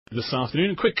This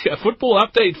afternoon. Quick football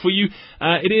update for you.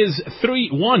 It is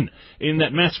 3-1 in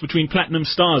that match between Platinum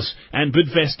Stars and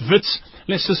Bidvest Wits.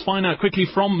 Let's just find out quickly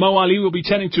from Mo Ali. We'll be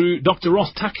chatting to Dr.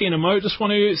 Ross Tucker in a mo. Just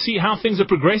want to see how things are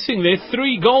progressing there.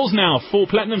 3 goals now for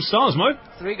Platinum Stars, Mo.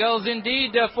 3 goals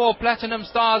indeed for Platinum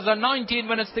Stars. 19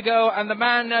 minutes to go, and the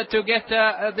man to get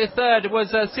the third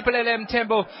was Sipelele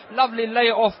Mthembu. Lovely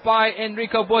layoff by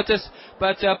Enrico Botas,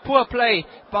 but poor play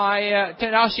by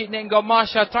Tenashi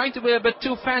Nengomasha, trying to be a bit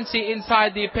too fancy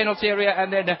inside the penalty area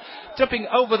and then tripping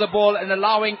over the ball and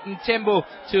allowing Mthembu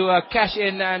to cash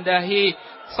in, and he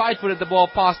side-footed the ball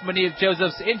past Munir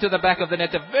Josephs into the back of the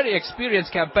net. A very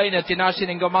experienced campaigner, Tinashe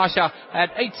Ngomasha, had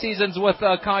 8 seasons with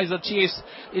Kaizer Chiefs,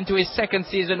 into his 2nd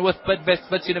season with Bidvest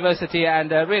Wits University,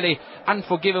 and really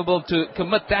unforgivable to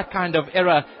commit that kind of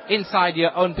error inside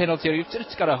your own penalty area. You've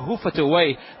just got to hoof it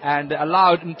away, and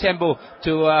allowed Mthembu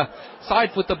to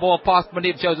side-foot the ball past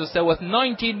Munir Josephs. So with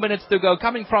 19 minutes to go,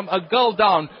 coming from a goal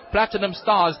down, Platinum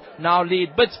Stars now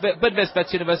lead Bidvest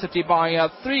Wits University by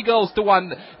 3 goals to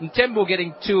 1. Mthembu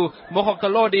getting 2,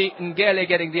 Mohokolodi Ngele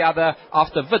getting the other,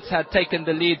 after Wits had taken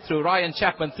the lead through Ryan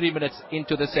Chapman 3 minutes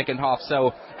into the second half.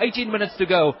 So 18 minutes to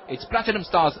go. It's Platinum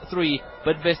Stars 3,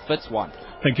 Bidvest Wits 1.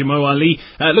 Thank you, Mo Ali.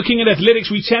 Looking at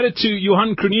athletics, we chatted to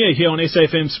Johan Gericke here on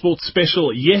SAFM Sports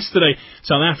Special yesterday,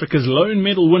 South Africa's lone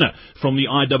medal winner from the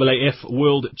IAAF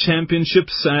World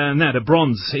Championships, and that a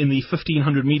bronze in the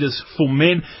 1500 metres for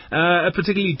men. A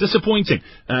particularly disappointing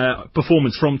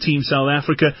performance from Team South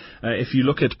Africa if you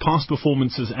look at past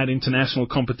performances at international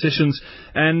competitions.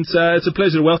 And it's a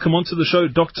pleasure to welcome onto the show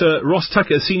Dr. Ross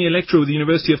Tucker, Senior Lecturer with the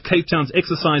University of Cape Town's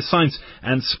Exercise Science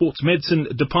and Sports Medicine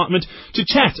Department, to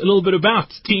chat a little bit about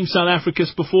Team South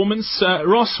Africa's performance.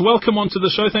 Ross, welcome onto the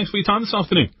show. Thanks for your time this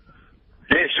afternoon.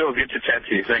 Yeah, sure. Good to chat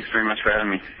to you. Thanks very much for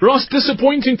having me. Ross,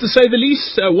 disappointing to say the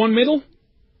least. 1 medal?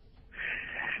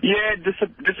 Yeah,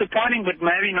 disappointing, but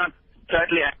maybe not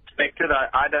totally expected.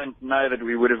 I don't know that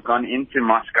we would have gone into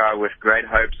Moscow with great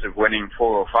hopes of winning 4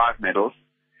 or 5 medals.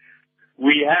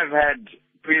 We have had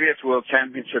previous World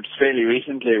Championships fairly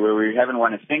recently where we haven't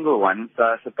won a single one, so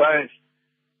I suppose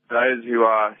those who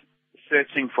are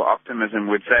searching for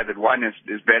optimism would say that 1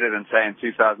 is better than, say, in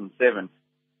 2007.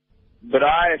 But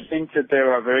I think that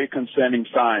there are very concerning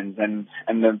signs, and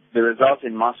the result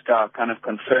in Moscow kind of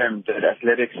confirmed that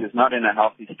athletics is not in a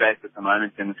healthy state at the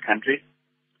moment in this country,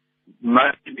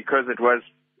 mostly because it was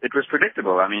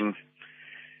predictable. I mean,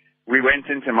 we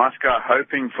went into Moscow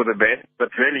hoping for the best,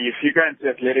 but really if you go into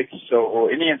athletics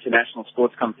or any international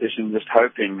sports competition just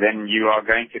hoping, then you are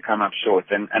going to come up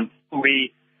short. And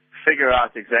we figure out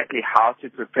exactly how to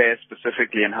prepare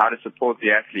specifically and how to support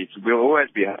the athletes, we'll always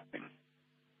be hoping.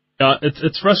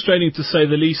 It's frustrating to say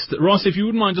the least. Ross, if you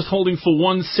wouldn't mind just holding for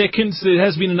 1 second, there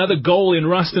has been another goal in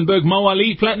Rustenburg. Mo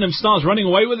Ali, Platinum Stars running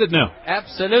away with it now.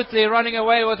 Absolutely running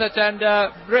away with it, and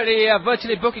really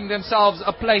virtually booking themselves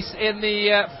a place in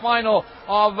the final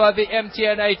of the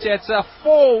MTN8. It's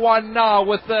 4-1 now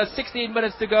with 16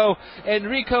 minutes to go.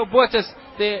 Enrico Botas,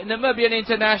 the Namibian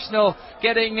international,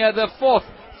 getting the 4th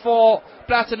for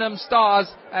Platinum Stars,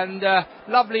 and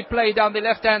lovely play down the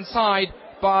left-hand side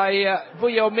by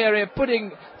Vuyo Mere,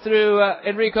 putting through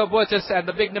Enrico Botas, and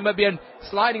the big Namibian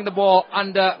sliding the ball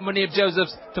under Munir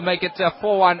Josephs to make it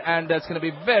 4-1, and it's going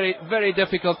to be very, very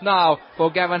difficult now for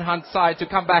Gavin Hunt's side to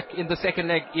come back in the second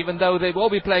leg, even though they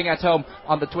will be playing at home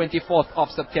on the 24th of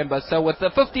September. So with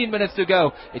 15 minutes to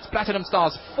go, it's Platinum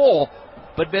Stars 4,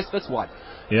 Bidvest Wits 1.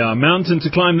 Yeah, a mountain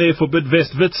to climb there for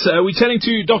Bidvest Wits. We're chatting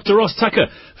to Dr. Ross Tucker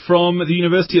from the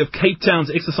University of Cape Town's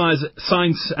Exercise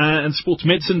Science and Sports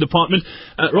Medicine Department.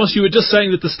 Ross, you were just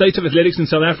saying that the state of athletics in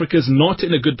South Africa is not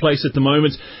in a good place at the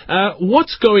moment.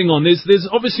 What's going on? There's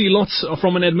obviously lots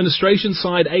from an administration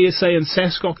side, ASA and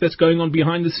SASCOC, that's going on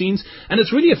behind the scenes, and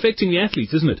it's really affecting the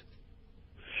athletes, isn't it?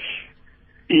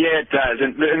 Yeah, it does,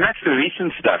 and that's the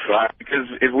recent stuff, right? Because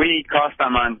if we cast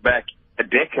our minds back a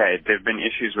decade, there have been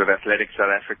issues with Athletics South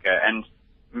Africa, and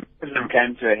most of them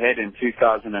came to a head in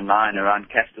 2009 around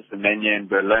Caster Semenya in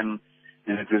Berlin,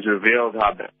 and it was revealed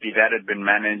how badly that had been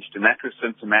managed, and that was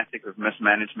symptomatic of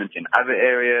mismanagement in other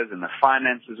areas, and the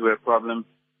finances were a problem.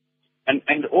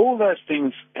 And all those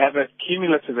things have a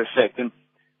cumulative effect. And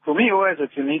for me, always,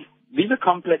 these are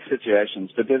complex situations,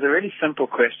 but there's a really simple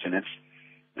question.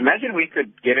 Imagine we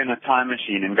could get in a time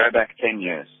machine and go back 10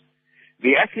 years.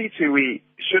 The athletes who we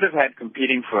should have had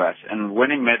competing for us and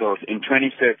winning medals in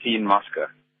 2013 Moscow,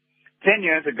 10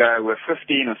 years ago were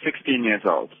 15 or 16 years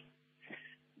old,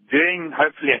 doing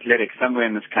hopefully athletics somewhere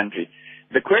in this country.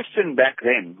 The question back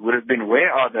then would have been, where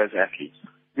are those athletes?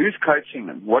 Who's coaching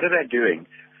them? What are they doing?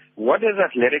 What is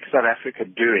Athletics South Africa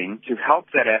doing to help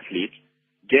that athlete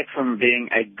get from being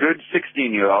a good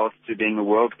 16-year-old to being a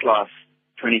world-class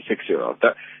 26-year-old?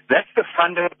 That's the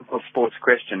fundamental sports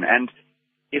question. And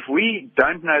if we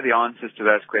don't know the answers to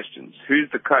those questions,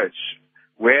 who's the coach,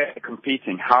 where are they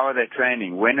competing, how are they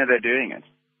training, when are they doing it,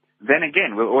 then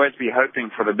again, we'll always be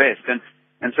hoping for the best.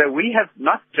 And so we have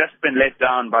not just been let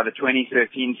down by the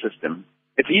 2013 system.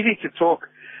 It's easy to talk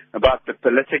about the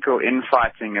political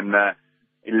infighting and the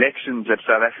elections at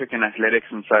South African athletics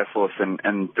and so forth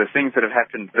and the things that have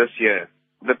happened this year.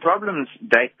 The problems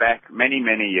date back many,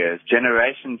 many years,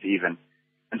 generations even.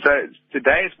 And so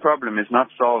today's problem is not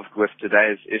solved with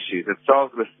today's issues. It's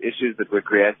solved with issues that were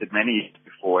created many years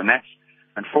before. And that's,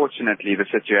 unfortunately, the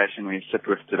situation we sit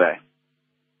with today.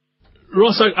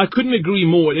 Ross, I couldn't agree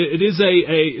more. It is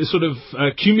a sort of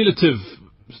cumulative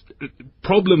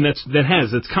problem that's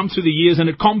come through the years, and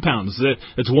it compounds.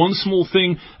 It's one small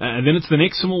thing, and then it's the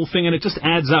next small thing, and it just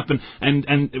adds up.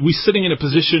 And we're sitting in a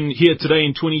position here today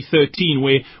in 2013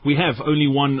 where we have only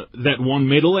won that one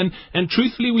medal, and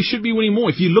truthfully, we should be winning more.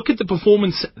 If you look at the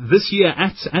performance this year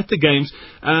at the games,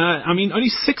 I mean, only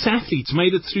 6 athletes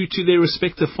made it through to their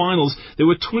respective finals. There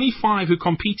were 25 who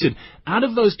competed. Out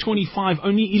of those 25,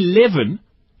 only 11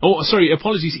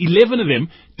 of them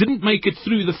didn't make it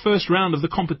through the first round of the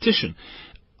competition.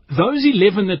 Those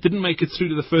 11 that didn't make it through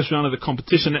to the first round of the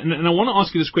competition, and I want to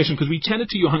ask you this question because we chatted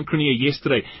to Jon Gericke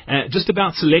yesterday just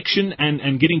about selection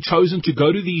and getting chosen to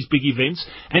go to these big events,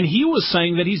 and he was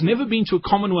saying that he's never been to a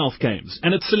Commonwealth Games,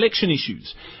 and it's selection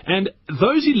issues. And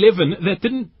those 11 that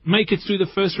didn't make it through the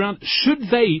first round, should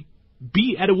they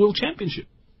be at a World Championship?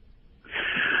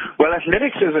 Well,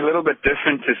 athletics is a little bit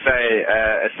different to, say,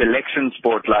 a selection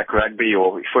sport like rugby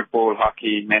or football,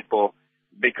 hockey, netball,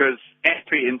 because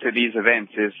entry into these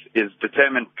events is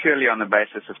determined purely on the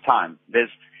basis of time.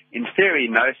 There's, in theory,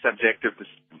 no subjective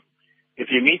decision. If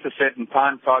you meet a certain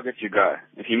time target, you go.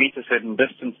 If you meet a certain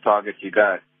distance target, you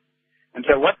go. And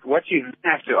so what you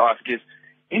have to ask is,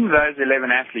 in those 11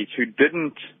 athletes who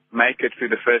didn't make it through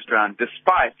the first round,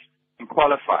 despite being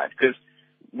qualified, because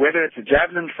whether it's a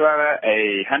javelin thrower,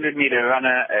 a 100-meter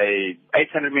runner, a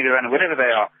 800-meter runner, whatever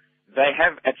they are, they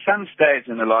have at some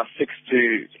stage in the last 6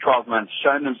 to 12 months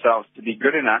shown themselves to be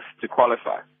good enough to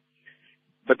qualify.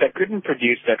 But they couldn't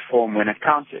produce that form when it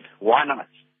counted. Why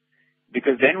not?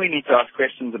 Because then we need to ask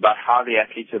questions about how the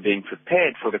athletes are being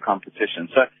prepared for the competition.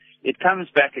 So it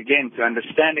comes back again to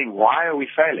understanding, why are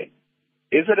we failing?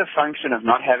 Is it a function of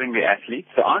not having the athletes?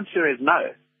 The answer is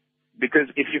no.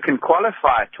 Because if you can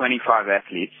qualify 25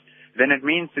 athletes, then it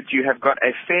means that you have got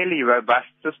a fairly robust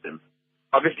system.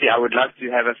 Obviously, I would love to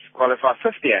have us qualify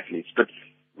 50 athletes, but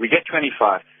we get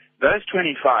 25. Those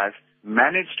 25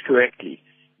 managed correctly,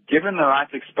 given the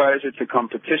right exposure to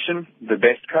competition, the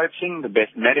best coaching, the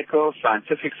best medical,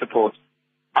 scientific support,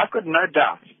 I've got no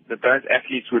doubt that those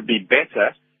athletes would be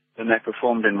better than they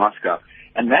performed in Moscow.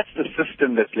 And that's the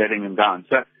system that's letting them down.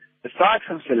 So aside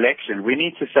from selection, we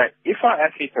need to say, if our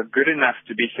athletes are good enough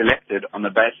to be selected on the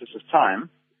basis of time,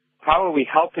 how are we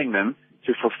helping them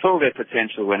to fulfill their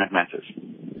potential when it matters?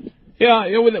 Yeah,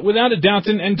 without a doubt.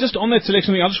 And just on that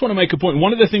selection thing, I just want to make a point.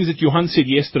 One of the things that Johan said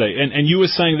yesterday, and you were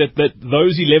saying that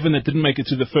those 11 that didn't make it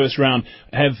to the first round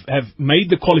have made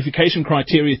the qualification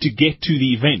criteria to get to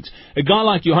the event. A guy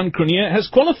like Jon Gericke has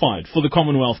qualified for the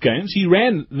Commonwealth Games. He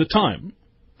ran the time,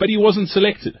 but he wasn't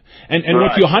selected. And right.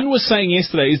 What Johan was saying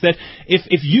yesterday is that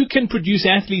if you can produce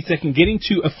athletes that can get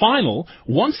into a final,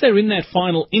 once they're in that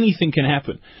final, anything can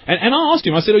happen. And I asked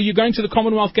him, I said, are you going to the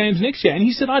Commonwealth Games next year? And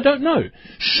he said, I don't know.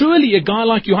 Surely a guy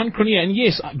like Jon Gericke, and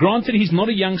yes, granted he's not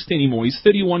a youngster anymore, he's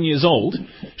 31 years old,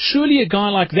 surely a guy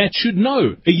like that should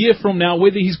know a year from now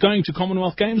whether he's going to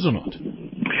Commonwealth Games or not.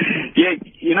 Yeah,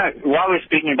 you know, while we're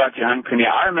speaking about Jon Gericke,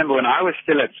 I remember when I was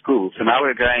still at school, so now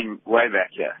we're going way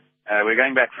back here. We're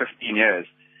going back 15 years.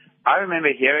 I remember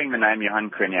hearing the name Jon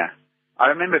Gericke. I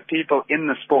remember people in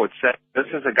the sport say,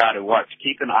 this is a guy to watch.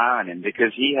 Keep an eye on him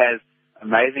because he has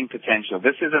amazing potential.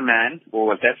 This is a man,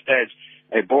 or at that stage,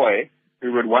 a boy,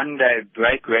 who would one day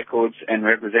break records and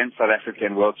represent South Africa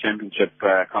in World Championship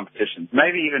competitions,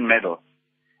 maybe even medal.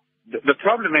 The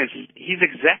problem is, he's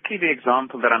exactly the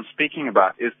example that I'm speaking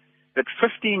about, is that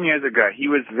 15 years ago, he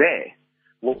was there.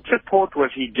 What support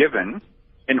was he given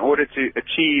in order to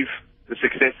achieve the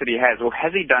success that he has, or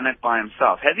has he done it by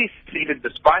himself? Has he succeeded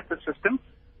despite the system,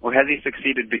 or has he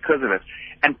succeeded because of it?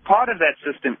 And part of that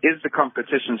system is the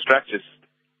competition structures.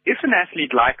 If an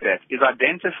athlete like that is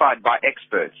identified by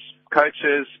experts,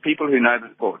 coaches, people who know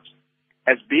the sport,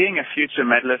 as being a future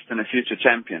medalist and a future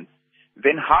champion,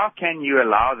 then how can you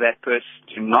allow that person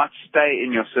to not stay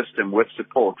in your system with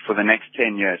support for the next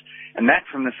 10 years? And that,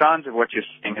 from the sounds of what you're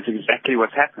saying, is exactly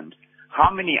what's happened.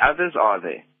 How many others are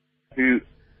there who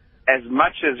as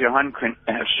much as Johan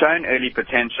have shown early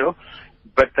potential,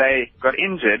 but they got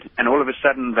injured, and all of a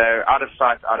sudden they're out of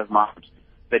sight, out of mind.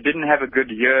 They didn't have a good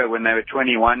year when they were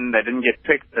 21. They didn't get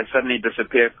picked. They suddenly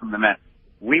disappeared from the map.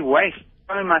 We waste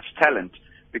so much talent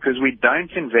because we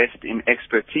don't invest in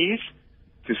expertise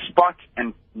to spot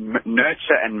and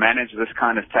nurture and manage this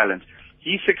kind of talent.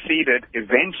 He succeeded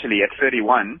eventually at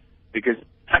 31 because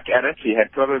stuck at it. He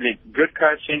had probably good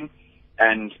coaching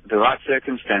and the right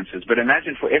circumstances. But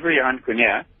imagine for every Jon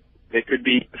Gericke, there could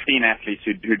be 15 athletes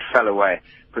who'd fell away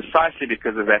precisely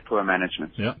because of that poor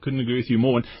management. Yeah, couldn't agree with you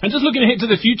more. And just looking ahead to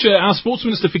the future, our sports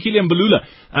minister, Fikile Mbalula,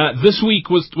 this week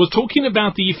was talking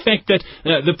about the effect that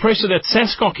the pressure that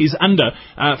SASCOC is under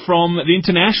from the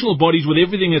international bodies with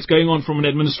everything that's going on from an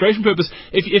administration purpose.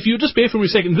 If you just bear for me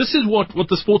a second, this is what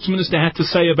the sports minister had to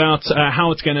say about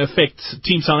how it's going to affect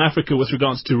Team South Africa with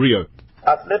regards to Rio.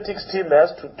 Athletics team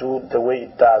has to do the way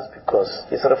it does because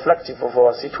it's reflective of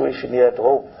our situation here at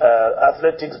home.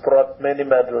 Athletics brought many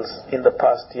medals in the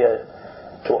past year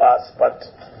to us, but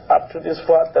up to this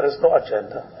far there is no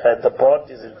agenda. The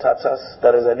board is in tatters.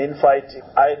 There is an infighting.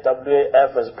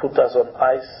 IWAF has put us on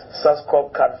ice. SASCOC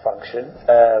can't function.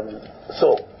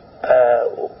 So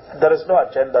there is no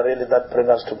agenda really that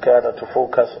brings us together to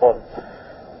focus on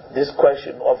this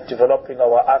question of developing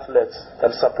our athletes and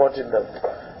supporting them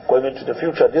going into the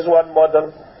future. This one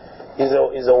model is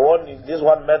a warning. This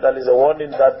one medal is a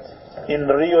warning that in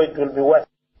Rio it will be wet.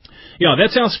 Yeah,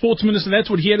 that's our sports minister. That's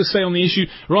what he had to say on the issue.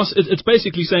 Ross, it's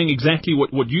basically saying exactly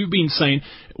what you've been saying.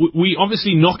 We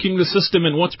obviously knocking the system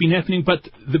and what's been happening, but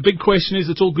the big question is,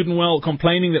 it's all good and well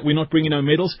complaining that we're not bringing no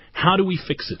medals. How do we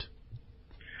fix it?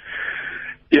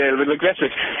 Yeah, look, that's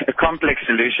a complex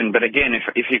solution. But again,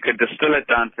 if you could distill it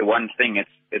down to one thing,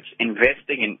 it's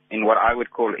investing in what I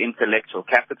would call intellectual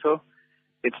capital.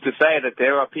 It's to say that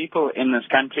there are people in this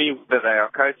country, whether they are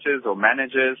coaches or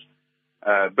managers,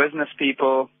 business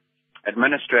people,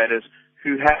 administrators,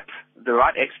 who have the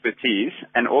right expertise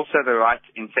and also the right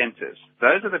incentives.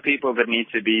 Those are the people that need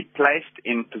to be placed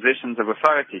in positions of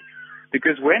authority.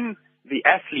 Because when the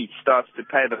athlete starts to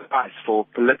pay the price for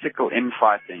political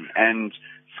infighting and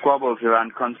squabbles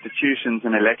around constitutions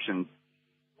and elections,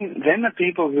 then the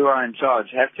people who are in charge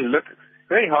have to look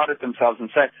very hard at themselves and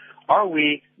say, are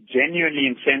we genuinely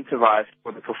incentivized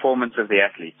for the performance of the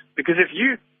athlete? Because if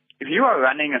you are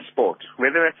running a sport,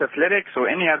 whether it's athletics or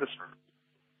any other sport,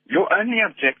 your only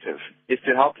objective is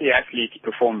to help the athlete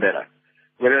perform better.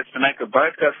 Whether it's to make a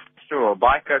boat go faster or a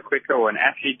bike go quicker or an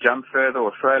athlete jump further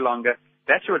or throw longer,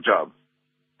 that's your job.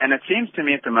 And it seems to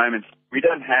me at the moment we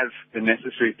don't have the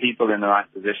necessary people in the right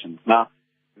positions. Now,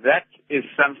 that is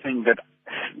something that,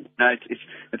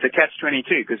 it's a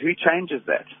catch-22, because who changes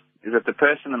that? Is it the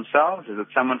person themselves? Is it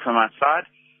someone from outside?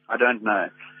 I don't know.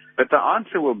 But the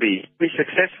answer will be, if we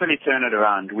successfully turn it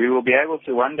around, we will be able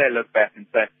to one day look back and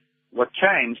say, what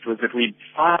changed was that we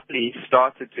finally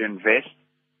started to invest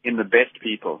in the best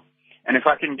people. And if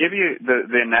I can give you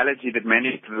the analogy that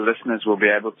many of the listeners will be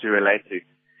able to relate to,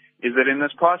 is that in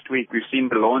this past week we've seen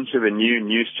the launch of a new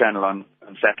news channel on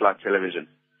satellite television.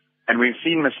 And we've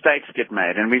seen mistakes get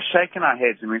made. And we've shaken our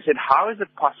heads and we've said, how is it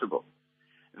possible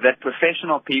that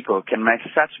professional people can make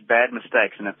such bad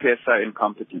mistakes and appear so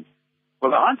incompetent?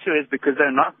 Well, the answer is because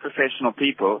they're not professional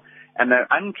people and they're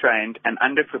untrained and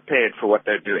underprepared for what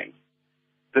they're doing.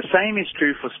 The same is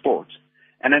true for sport.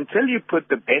 And until you put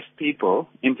the best people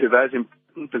into those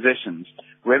important positions,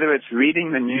 whether it's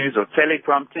reading the news or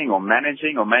teleprompting or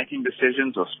managing or making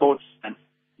decisions or sports, and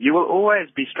you will always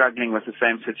be struggling with the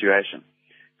same situation.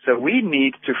 So we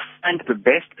need to find the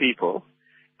best people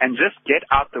and just get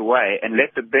out the way and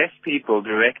let the best people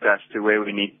direct us to where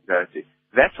we need to go to.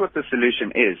 That's what the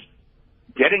solution is.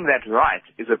 Getting that right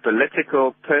is a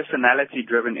political,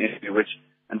 personality-driven issue, which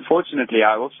unfortunately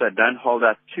I also don't hold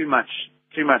out too much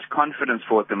confidence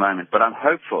for at the moment, but I'm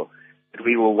hopeful that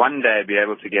we will one day be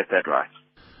able to get that right.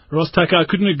 Ross Tucker, I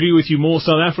couldn't agree with you more.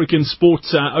 South African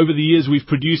sports, over the years, we've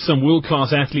produced some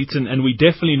world-class athletes, and we're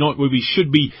definitely not where we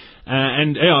should be.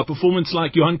 And a performance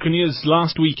like Jon Gericke's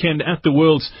last weekend at the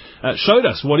Worlds showed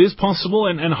us what is possible,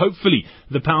 and hopefully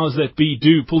the powers that be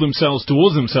do pull themselves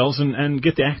towards themselves and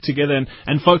get their act together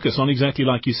and focus on exactly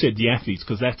like you said, the athletes,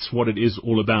 because that's what it is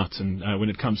all about. And when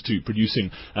it comes to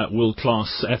producing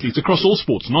world-class athletes across all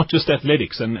sports, not just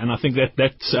athletics, and I think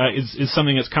that is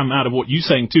something that's come out of what you're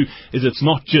saying too, is it's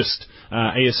not just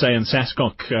ASA and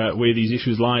SASCOC where these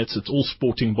issues lie. It's all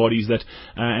sporting bodies that,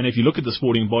 and if you look at the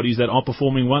sporting bodies that are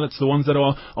performing well, it's the ones that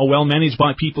are well managed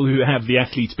by people who have the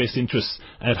athlete's best interests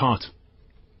at heart.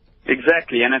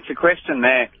 Exactly, and it's a question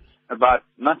there about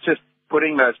not just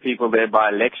putting those people there by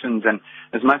elections, and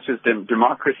as much as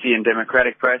democracy and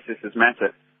democratic processes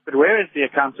matter, But where is the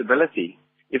accountability?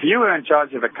 If you were in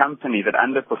charge of a company that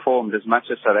underperformed as much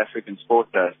as South African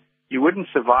sport does, you wouldn't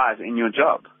survive in your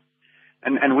job.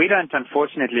 And we don't,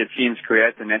 unfortunately, it seems,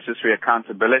 create the necessary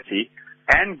accountability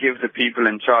and give the people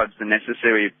in charge the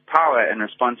necessary power and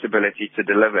responsibility to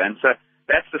deliver. And so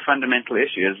that's the fundamental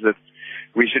issue, is that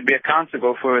we should be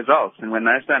accountable for results. And when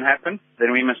those don't happen,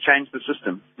 then we must change the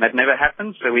system. That never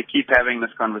happens, so we keep having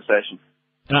this conversation.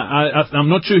 I'm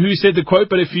not sure who said the quote,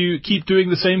 but if you keep doing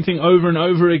the same thing over and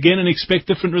over again and expect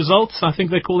different results, I think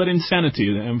they call that insanity,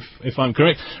 if I'm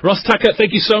correct. Ross Tucker,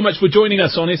 thank you so much for joining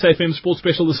us on SAFM Sports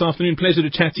Special this afternoon. Pleasure to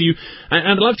chat to you.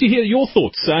 And I'd love to hear your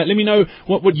thoughts. Let me know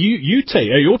what your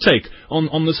take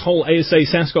on this whole ASA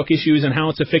SASCOC issue is and how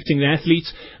it's affecting the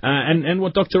athletes, and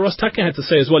what Dr. Ross Tucker had to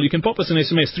say as well. You can pop us an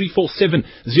SMS,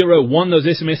 34701. Those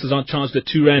SMSs aren't charged at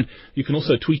R2. You can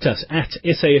also tweet us at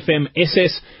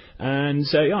SAFMSS. And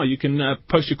you can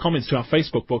post your comments to our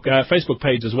Facebook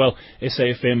page as well.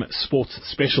 SAFM Sports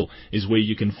Special is where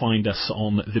you can find us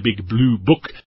on the Big Blue Book.